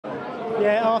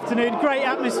Yeah, afternoon. Great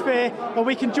atmosphere. Well,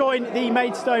 we can join the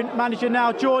Maidstone manager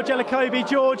now, George Elokobi.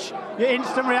 George, your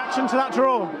instant reaction to that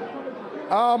draw?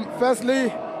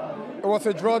 Firstly, it was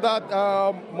a draw that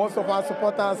most of our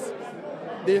supporters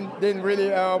didn't really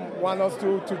want us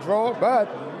to draw, but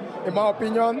in my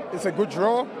opinion, it's a good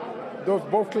draw. Those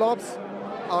both clubs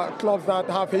are clubs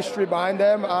that have history behind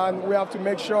them, and we have to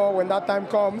make sure when that time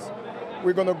comes,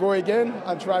 we're going to go again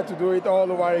and try to do it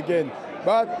all over again.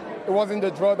 But it wasn't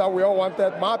the draw that we all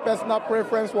wanted. My personal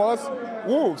preference was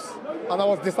Wolves, and I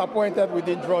was disappointed we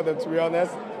didn't draw them, to be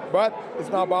honest. But it's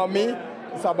not about me.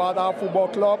 It's about our football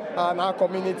club and our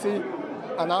community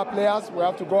and our players. We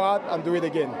have to go out and do it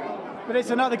again. But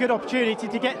it's another good opportunity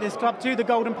to get this club to the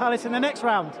Golden Palace in the next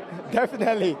round.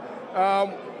 Definitely.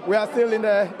 We are still in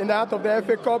the heart of the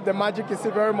FA Cup. The magic is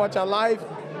still very much alive,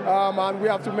 and we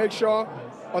have to make sure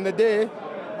on the day,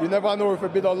 you never know, with a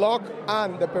bit of luck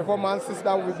and the performances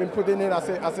that we've been putting in as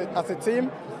a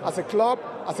team, as a club,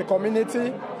 as a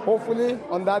community. Hopefully,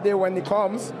 on that day when it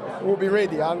comes, we'll be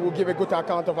ready and we'll give a good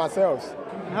account of ourselves.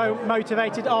 How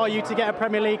motivated are you to get a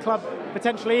Premier League club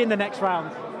potentially in the next round?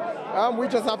 We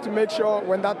just have to make sure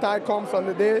when that time comes on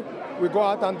the day, we go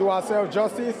out and do ourselves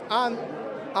justice, and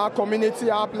our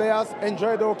community, our players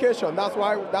enjoy the occasion. That's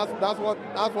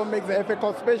what makes the FA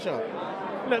Cup special.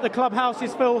 Look, the clubhouse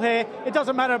is full here. It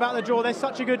doesn't matter about the draw. There's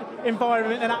such a good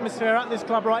environment and atmosphere at this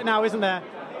club right now, isn't there?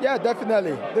 Yeah,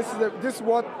 definitely. This is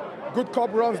what good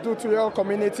cup runs do to your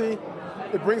community.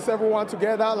 It brings everyone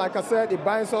together. Like I said, it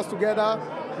binds us together.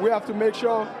 We have to make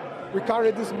sure we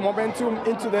carry this momentum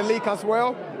into the league as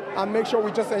well, and make sure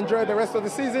we just enjoy the rest of the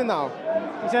season now.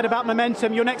 You said about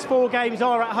momentum. Your next 4 games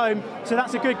are at home, so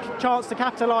that's a good chance to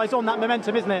capitalise on that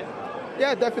momentum, isn't it?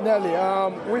 Yeah, definitely.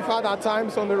 We've had our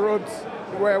times on the road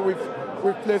where we've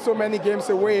played so many games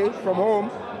away from home,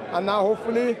 and now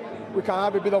hopefully we can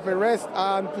have a bit of a rest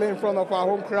and play in front of our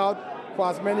home crowd for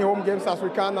as many home games as we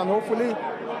can, and hopefully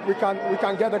we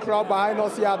can get the crowd behind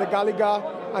us here at the Gallagher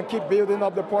and keep building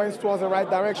up the points towards the right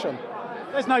direction.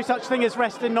 There's no such thing as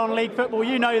rest in non-league football,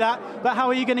 you know that, but how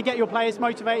are you going to get your players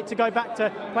motivated to go back to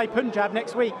play Punjab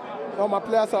next week? Well, my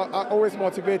players are always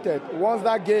motivated. Once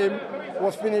that game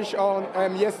was finished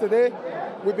on yesterday,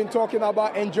 we've been talking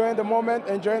about enjoying the moment,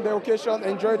 enjoying the occasion,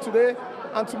 enjoy today,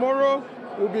 and tomorrow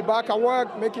we'll be back at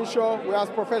work, making sure we're as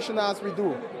professional as we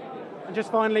do. And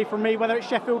just finally from me, whether it's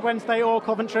Sheffield Wednesday or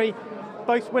Coventry,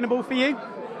 both winnable for you?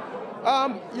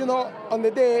 You know, on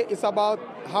the day, it's about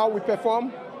how we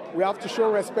perform. We have to show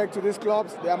respect to these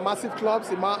clubs. They are massive clubs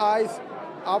in my eyes.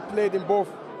 I've played in both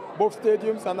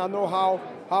stadiums, and I know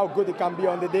how good it can be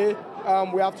on the day.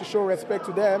 We have to show respect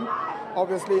to them,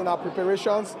 obviously, in our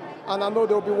preparations. And I know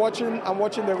they'll be watching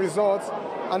the results,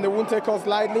 and they won't take us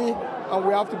lightly. And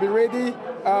we have to be ready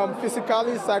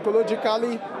physically,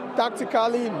 psychologically,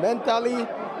 tactically, mentally.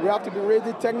 We have to be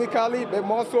ready technically, but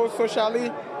more so socially.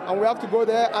 And we have to go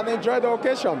there and enjoy the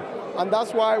occasion. And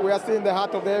that's why we are still in the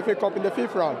heart of the FA Cup in the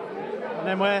 5th round. And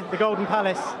then we're the Golden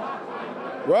Palace.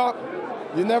 Well,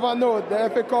 you never know. The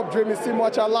FA Cup dream is still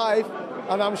much alive,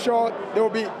 and I'm sure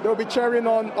they'll be cheering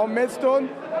on Maidstone.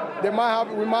 We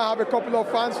might have a couple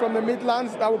of fans from the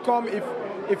Midlands that will come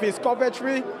if it's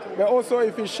Coventry, but also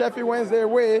if it's Sheffield Wednesday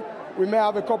away, we may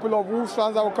have a couple of Wolves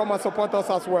fans that will come and support us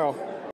as well.